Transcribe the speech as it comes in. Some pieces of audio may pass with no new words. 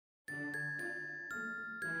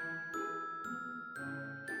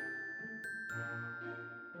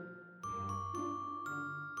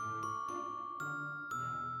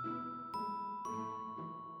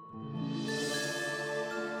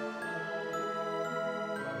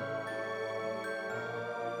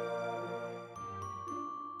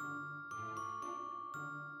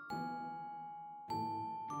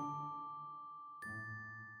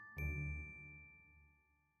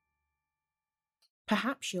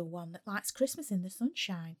Perhaps you're one that likes Christmas in the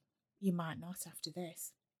sunshine. You might not after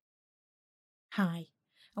this. Hi,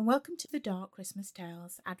 and welcome to the Dark Christmas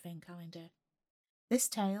Tales Advent Calendar. This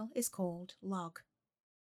tale is called Log,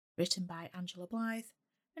 written by Angela Blythe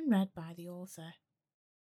and read by the author.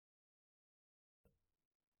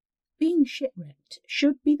 Being shipwrecked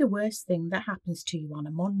should be the worst thing that happens to you on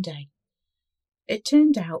a Monday. It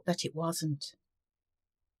turned out that it wasn't.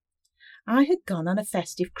 I had gone on a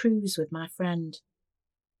festive cruise with my friend.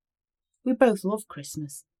 We both love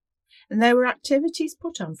Christmas, and there were activities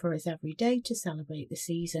put on for us every day to celebrate the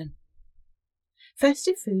season.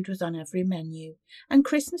 Festive food was on every menu, and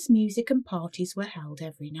Christmas music and parties were held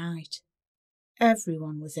every night.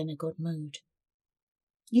 Everyone was in a good mood.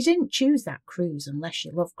 You didn't choose that cruise unless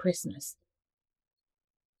you loved Christmas.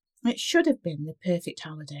 It should have been the perfect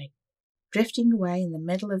holiday, drifting away in the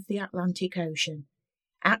middle of the Atlantic Ocean,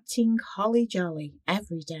 acting holly jolly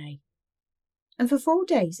every day. And for 4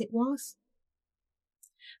 days it was.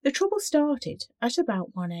 The trouble started at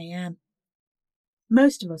about 1 a.m.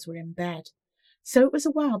 Most of us were in bed, so it was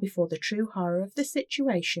a while before the true horror of the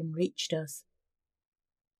situation reached us.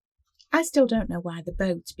 I still don't know why the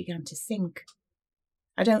boat began to sink.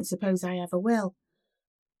 I don't suppose I ever will,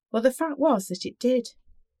 but the fact was that it did.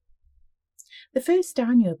 The first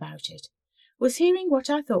I knew about it was hearing what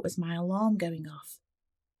I thought was my alarm going off.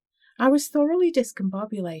 I was thoroughly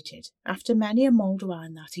discombobulated after many a mulled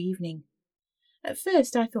wine that evening. At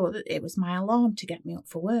first I thought that it was my alarm to get me up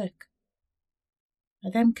for work. I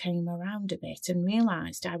then came around a bit and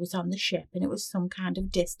realised I was on the ship and it was some kind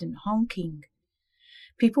of distant honking.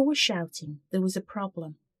 People were shouting, there was a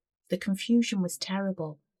problem. The confusion was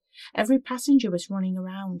terrible. Every passenger was running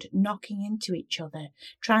around, knocking into each other,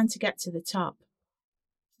 trying to get to the top.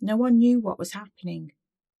 No one knew what was happening.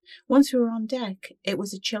 Once we were on deck, it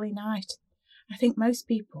was a chilly night. I think most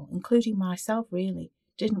people, including myself really,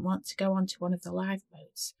 didn't want to go onto one of the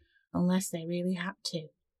lifeboats unless they really had to.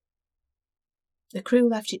 The crew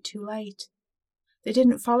left it too late. They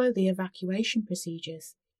didn't follow the evacuation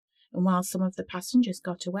procedures, and while some of the passengers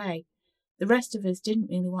got away, the rest of us didn't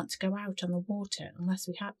really want to go out on the water unless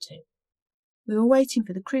we had to. We were waiting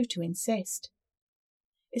for the crew to insist.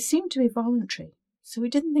 It seemed to be voluntary, so we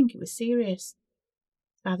didn't think it was serious.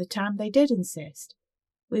 By the time they did insist,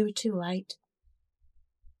 we were too late.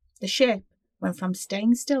 The ship went from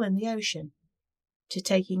staying still in the ocean to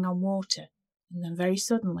taking on water, and then very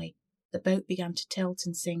suddenly the boat began to tilt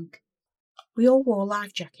and sink. We all wore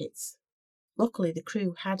life jackets. Luckily the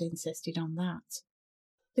crew had insisted on that.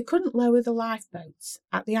 They couldn't lower the lifeboats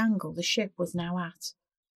at the angle the ship was now at,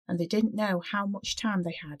 and they didn't know how much time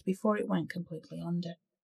they had before it went completely under.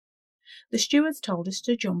 The stewards told us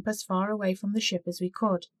to jump as far away from the ship as we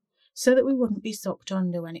could, so that we wouldn't be sucked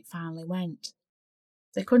under when it finally went.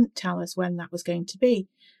 They couldn't tell us when that was going to be,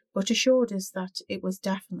 but assured us that it was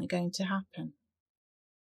definitely going to happen.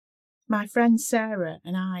 My friend Sarah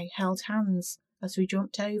and I held hands as we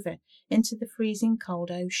jumped over into the freezing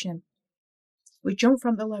cold ocean. We jumped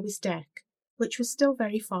from the lowest deck, which was still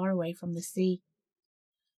very far away from the sea.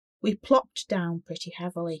 We plopped down pretty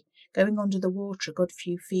heavily, going under the water a good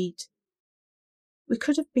few feet. We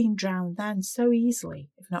could have been drowned then so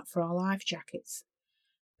easily, if not for our life jackets.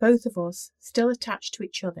 Both of us, still attached to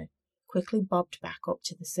each other, quickly bobbed back up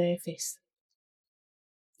to the surface.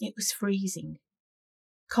 It was freezing,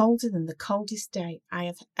 colder than the coldest day I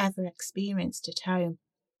have ever experienced at home.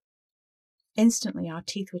 Instantly our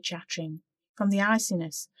teeth were chattering, from the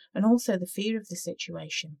iciness and also the fear of the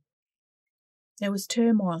situation. There was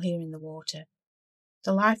turmoil here in the water.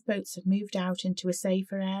 The lifeboats had moved out into a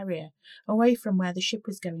safer area, away from where the ship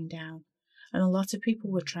was going down, and a lot of people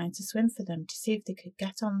were trying to swim for them to see if they could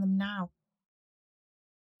get on them now.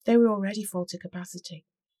 They were already full to capacity,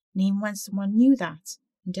 and even when someone knew that,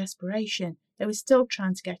 in desperation, they were still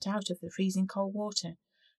trying to get out of the freezing cold water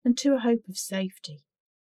and to a hope of safety.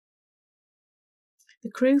 The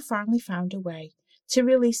crew finally found a way to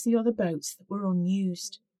release the other boats that were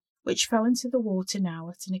unused, which fell into the water now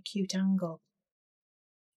at an acute angle.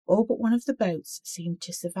 All but one of the boats seemed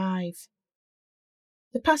to survive.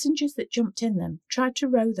 The passengers that jumped in them tried to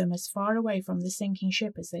row them as far away from the sinking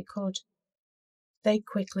ship as they could. They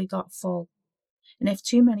quickly got full, and if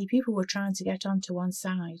too many people were trying to get onto one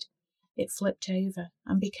side, it flipped over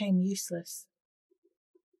and became useless.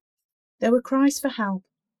 There were cries for help,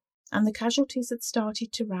 and the casualties had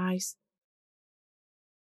started to rise.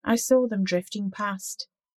 I saw them drifting past,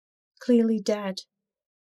 clearly dead,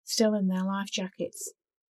 still in their life jackets.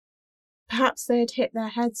 Perhaps they had hit their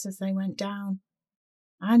heads as they went down.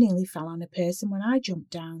 I nearly fell on a person when I jumped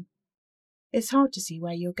down. It's hard to see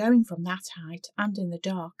where you're going from that height and in the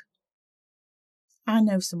dark. I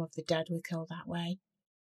know some of the dead were killed that way.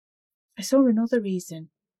 I saw another reason.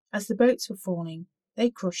 As the boats were falling, they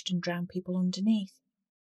crushed and drowned people underneath.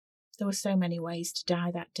 There were so many ways to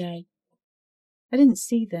die that day. I didn't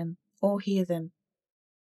see them or hear them,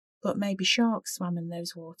 but maybe sharks swam in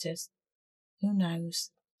those waters. Who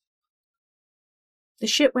knows? The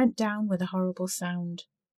ship went down with a horrible sound,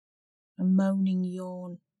 a moaning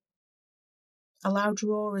yawn, a loud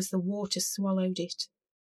roar as the water swallowed it.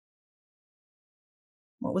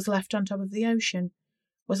 What was left on top of the ocean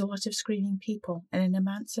was a lot of screaming people and an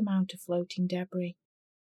immense amount of floating debris.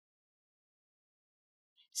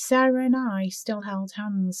 Sarah and I still held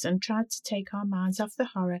hands and tried to take our minds off the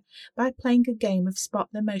horror by playing a game of spot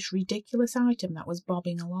the most ridiculous item that was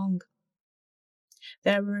bobbing along.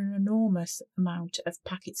 There were an enormous amount of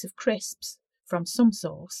packets of crisps from some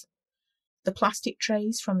source, the plastic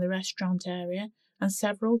trays from the restaurant area, and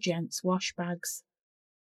several gents' wash bags.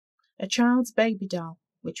 A child's baby doll,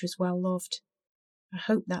 which was well loved. I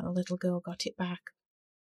hope that the little girl got it back.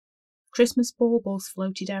 Christmas baubles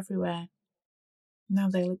floated everywhere. Now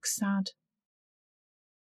they look sad.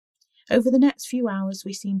 Over the next few hours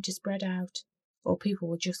we seemed to spread out, or people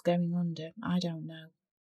were just going under, I don't know.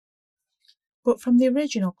 But from the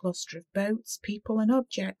original cluster of boats, people and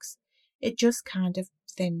objects, it just kind of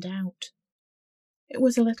thinned out. It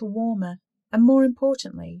was a little warmer, and more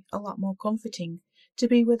importantly, a lot more comforting to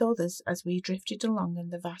be with others as we drifted along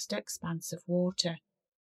in the vast expanse of water.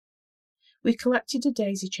 We collected a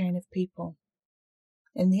daisy chain of people.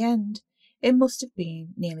 In the end, it must have been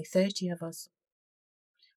nearly 30 of us.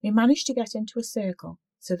 We managed to get into a circle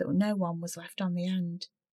so that no one was left on the end.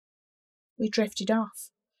 We drifted off,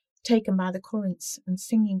 taken by the currents and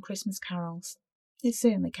singing Christmas carols. It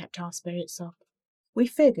certainly kept our spirits up. We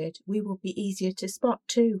figured we would be easier to spot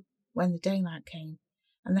too when the daylight came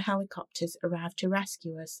and the helicopters arrived to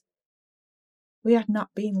rescue us. We had not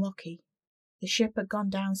been lucky. The ship had gone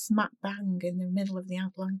down smack bang in the middle of the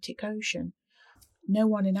Atlantic Ocean. No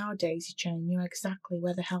one in our daisy chain knew exactly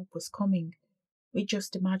where the help was coming. We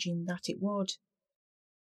just imagined that it would.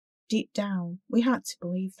 Deep down, we had to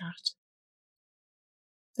believe that.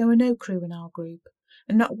 There were no crew in our group,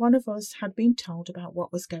 and not one of us had been told about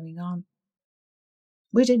what was going on.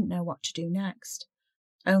 We didn't know what to do next,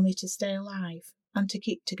 only to stay alive and to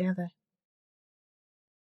keep together.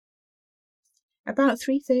 About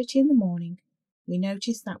 3:30 in the morning, we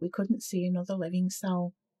noticed that we couldn't see another living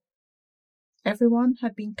soul. Everyone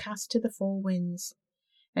had been cast to the four winds,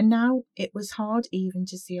 and now it was hard even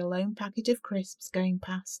to see a lone packet of crisps going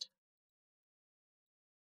past.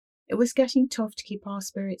 It was getting tough to keep our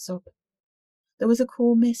spirits up. There was a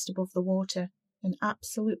cool mist above the water, and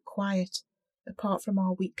absolute quiet, apart from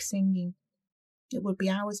our weak singing. It would be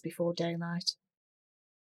hours before daylight.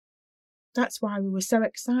 That's why we were so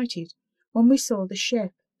excited when we saw the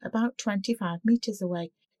ship about 25 meters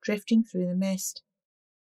away, drifting through the mist.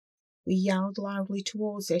 We yelled loudly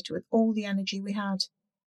towards it with all the energy we had.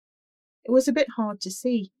 It was a bit hard to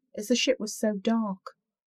see, as the ship was so dark.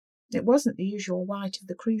 It wasn't the usual white of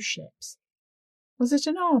the cruise ships. Was it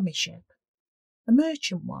an army ship? A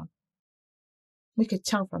merchant one? We could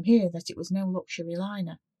tell from here that it was no luxury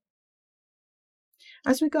liner.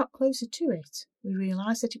 As we got closer to it, we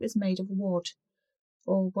realised that it was made of wood,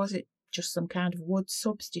 or was it just some kind of wood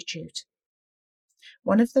substitute?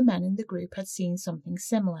 One of the men in the group had seen something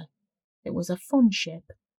similar. It was a fun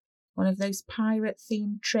ship, one of those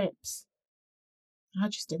pirate-themed trips. I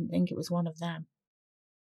just didn't think it was one of them.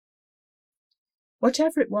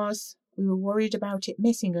 Whatever it was, we were worried about it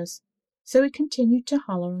missing us, so we continued to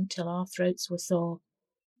holler until our throats were sore.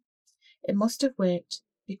 It must have worked,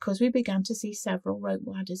 because we began to see several rope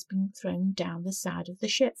ladders being thrown down the side of the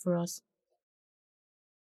ship for us.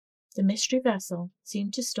 The mystery vessel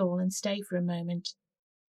seemed to stall and stay for a moment.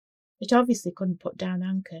 It obviously couldn't put down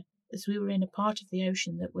anchor, as we were in a part of the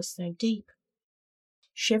ocean that was so deep.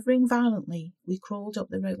 Shivering violently, we crawled up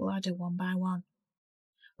the rope ladder one by one.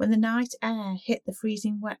 When the night air hit the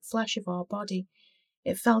freezing wet flesh of our body,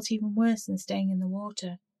 it felt even worse than staying in the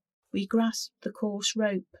water. We grasped the coarse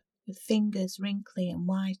rope with fingers wrinkly and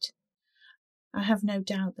white. I have no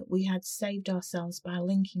doubt that we had saved ourselves by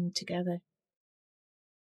linking together.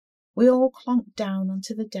 We all clonked down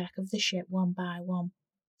onto the deck of the ship one by one.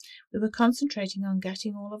 We were concentrating on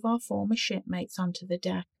getting all of our former shipmates onto the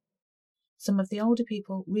deck. Some of the older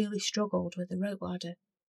people really struggled with the rope ladder.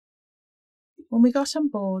 When we got on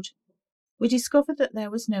board, we discovered that there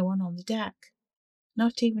was no one on the deck,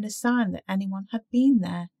 not even a sign that anyone had been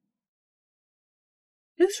there.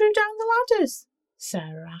 "Who threw down the ladders?"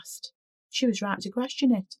 Sarah asked. She was right to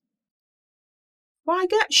question it. "Why,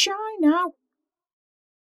 get shy now."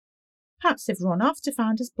 Perhaps they've run off to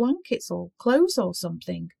find us blankets or clothes or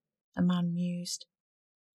something, a man mused.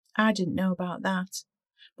 I didn't know about that,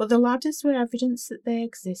 but the ladders were evidence that they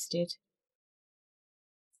existed.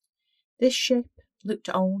 This ship looked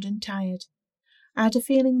old and tired. I had a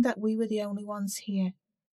feeling that we were the only ones here.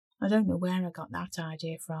 I don't know where I got that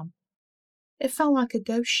idea from. It felt like a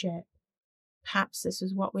ghost ship. Perhaps this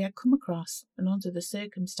was what we had come across, and under the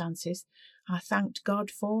circumstances, I thanked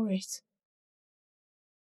God for it.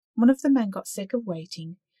 One of the men got sick of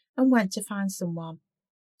waiting and went to find someone.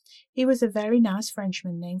 He was a very nice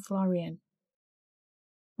Frenchman named Florian.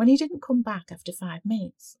 When he didn't come back after 5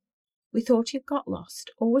 minutes, we thought he had got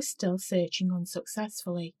lost or was still searching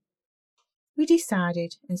unsuccessfully. We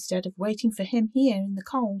decided, instead of waiting for him here in the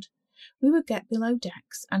cold, we would get below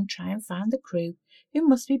decks and try and find the crew who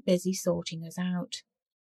must be busy sorting us out.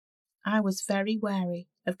 I was very wary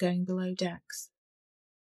of going below decks.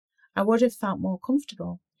 I would have felt more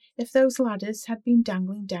comfortable if those ladders had been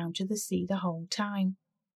dangling down to the sea the whole time.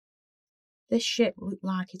 This ship looked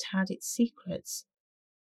like it had its secrets.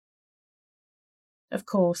 Of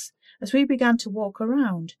course, as we began to walk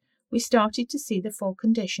around, we started to see the full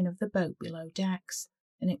condition of the boat below decks,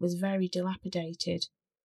 and it was very dilapidated.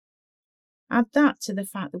 Add that to the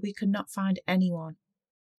fact that we could not find anyone.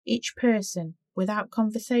 Each person, without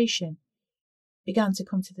conversation, began to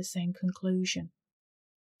come to the same conclusion,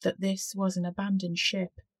 that this was an abandoned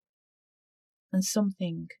ship, and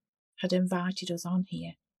something had invited us on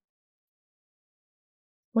here.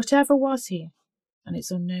 Whatever was here, and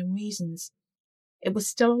its unknown reasons, it was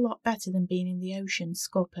still a lot better than being in the ocean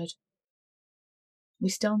scuppered. We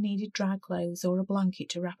still needed dry clothes or a blanket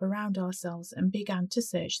to wrap around ourselves and began to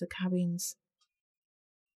search the cabins.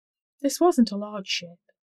 This wasn't a large ship,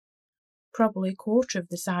 probably a quarter of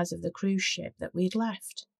the size of the cruise ship that we'd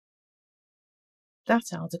left. That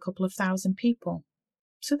held a couple of thousand people,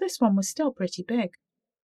 so this one was still pretty big.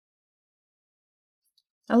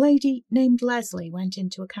 A lady named Leslie went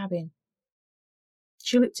into a cabin.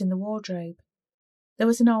 She looked in the wardrobe. There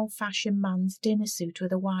was an old-fashioned man's dinner suit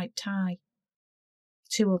with a white tie.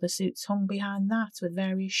 2 other suits hung behind that with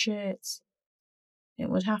various shirts. It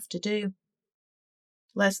would have to do.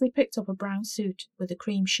 Leslie picked up a brown suit with a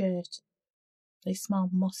cream shirt. They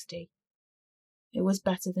smelled musty. It was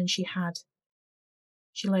better than she had.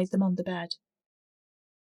 She laid them on the bed.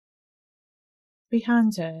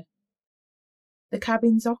 Behind her, the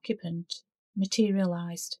cabin's occupant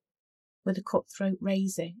materialized with a cutthroat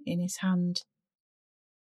razor in his hand.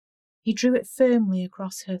 He drew it firmly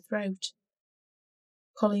across her throat,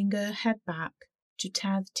 pulling her head back to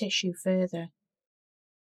tear the tissue further.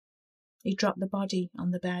 He dropped the body on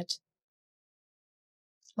the bed.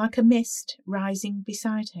 Like a mist rising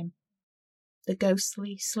beside him, the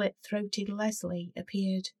ghostly, slit-throated Leslie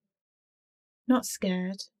appeared. Not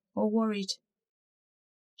scared or worried.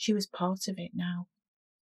 She was part of it now.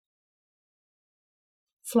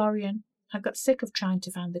 Florian had got sick of trying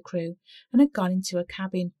to find the crew and had gone into a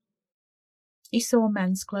cabin. He saw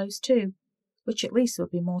men's clothes too, which at least would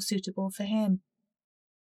be more suitable for him.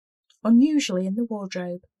 Unusually in the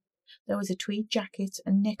wardrobe, there was a tweed jacket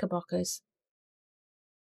and knickerbockers.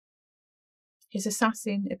 His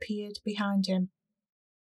assassin appeared behind him.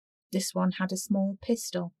 This one had a small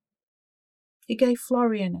pistol. He gave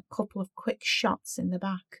Florian a couple of quick shots in the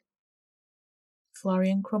back.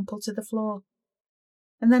 Florian crumpled to the floor,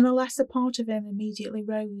 and then a lesser part of him immediately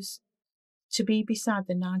rose, to be beside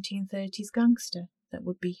the 1930s gangster that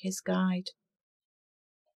would be his guide.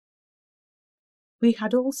 We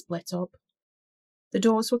had all split up. The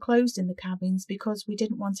doors were closed in the cabins because we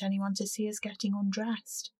didn't want anyone to see us getting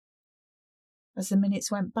undressed. As the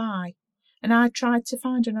minutes went by, and I tried to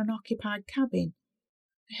find an unoccupied cabin,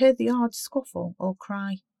 I heard the odd scuffle or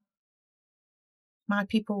cry. My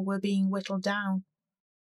people were being whittled down,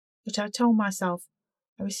 but I told myself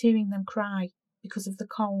I was hearing them cry because of the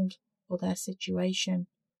cold or their situation.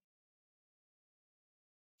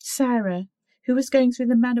 Sarah, who was going through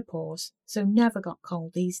the menopause, so never got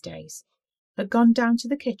cold these days, had gone down to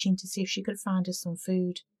the kitchen to see if she could find us some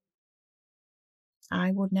food.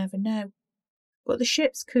 I would never know, but the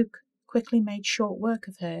ship's cook quickly made short work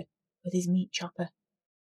of her with his meat chopper.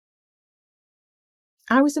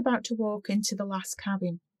 I was about to walk into the last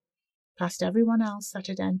cabin, past everyone else that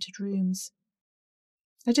had entered rooms.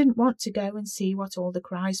 I didn't want to go and see what all the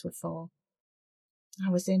cries were for.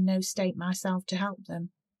 I was in no state myself to help them.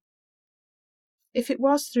 If it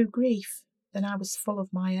was through grief, then I was full of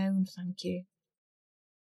my own, thank you.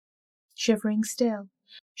 Shivering still,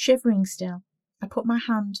 I put my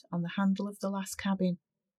hand on the handle of the last cabin.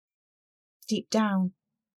 Deep down,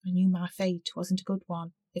 I knew my fate wasn't a good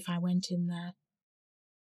one if I went in there.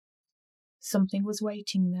 Something was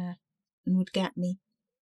waiting there and would get me.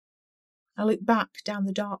 I looked back down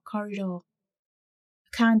the dark corridor.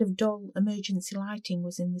 A kind of dull emergency lighting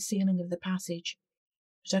was in the ceiling of the passage,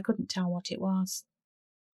 but I couldn't tell what it was.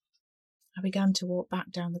 I began to walk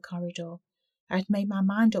back down the corridor. I had made my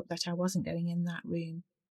mind up that I wasn't going in that room.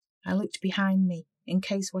 I looked behind me, in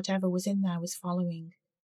case whatever was in there was following.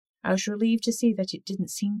 I was relieved to see that it didn't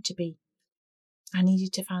seem to be. I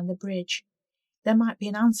needed to find the bridge. There might be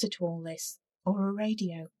an answer to all this, or a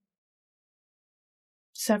radio.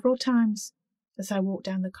 Several times, as I walked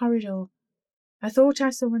down the corridor, I thought I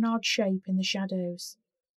saw an odd shape in the shadows.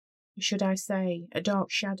 Or should I say, a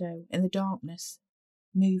dark shadow in the darkness,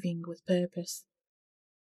 moving with purpose.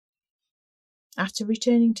 After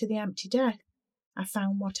returning to the empty deck, I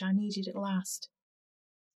found what I needed at last.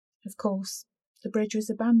 Of course, the bridge was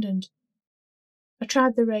abandoned. I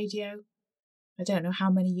tried the radio. I don't know how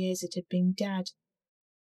many years it had been dead.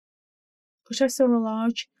 But I saw a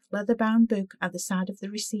large, leather-bound book at the side of the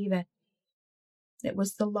receiver. It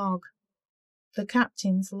was the log. The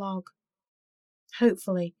captain's log.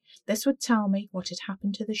 Hopefully, this would tell me what had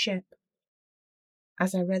happened to the ship.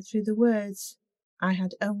 As I read through the words, I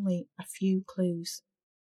had only a few clues.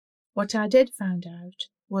 What I did find out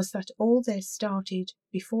was that all this started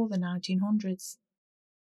before the 1900s.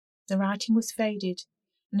 The writing was faded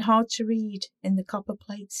and hard to read in the copper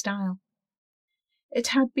plate style. It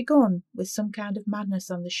had begun with some kind of madness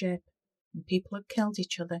on the ship, and people had killed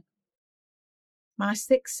each other. My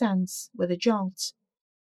sixth sense, with a jolt,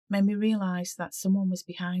 made me realise that someone was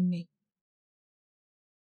behind me.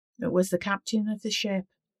 It was the captain of the ship.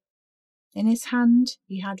 In his hand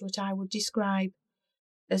he had what I would describe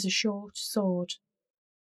as a short sword.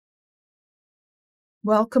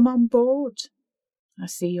 "Welcome on board. I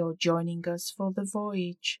see you're joining us for the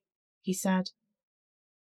voyage," he said.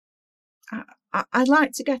 I'd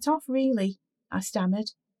like to get off, really," I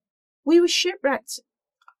stammered. "We were shipwrecked.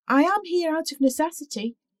 I am here out of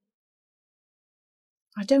necessity."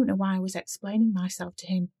 I don't know why I was explaining myself to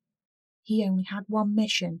him. He only had one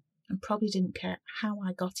mission and probably didn't care how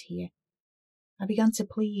I got here. I began to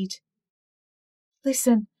plead.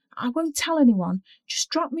 "Listen, I won't tell anyone. Just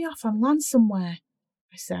drop me off and land somewhere,"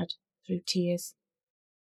 I said through tears.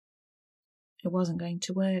 It wasn't going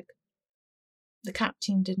to work. The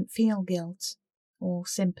captain didn't feel guilt or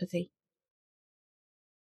sympathy.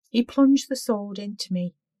 He plunged the sword into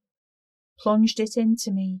me, plunged it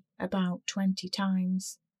into me about 20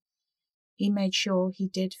 times. He made sure he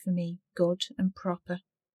did for me good and proper.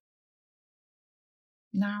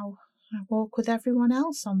 Now I walk with everyone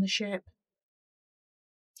else on the ship.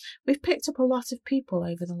 We've picked up a lot of people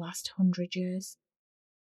over the last 100 years.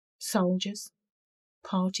 Soldiers,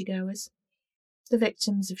 partygoers, the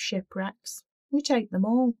victims of shipwrecks. We take them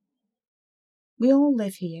all. We all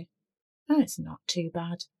live here, and it's not too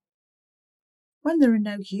bad. When there are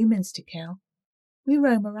no humans to kill, we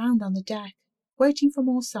roam around on the deck, waiting for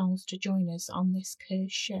more souls to join us on this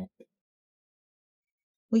cursed ship.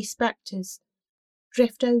 We spectres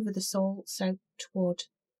drift over the salt-soaked wood,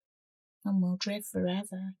 and will drift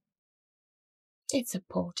forever. It's a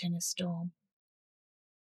port in a storm.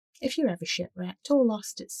 If you're ever shipwrecked or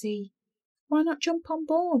lost at sea, why not jump on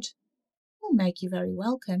board? We'll make you very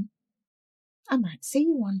welcome. I might see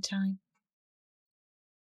you one time.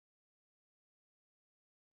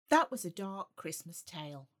 That was A Dark Christmas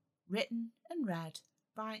Tale, written and read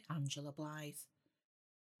by Angela Blythe.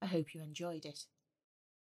 I hope you enjoyed it.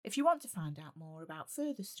 If you want to find out more about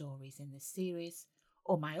further stories in this series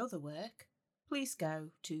or my other work, please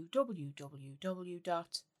go to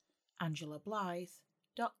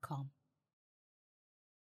www.angelablythe.com.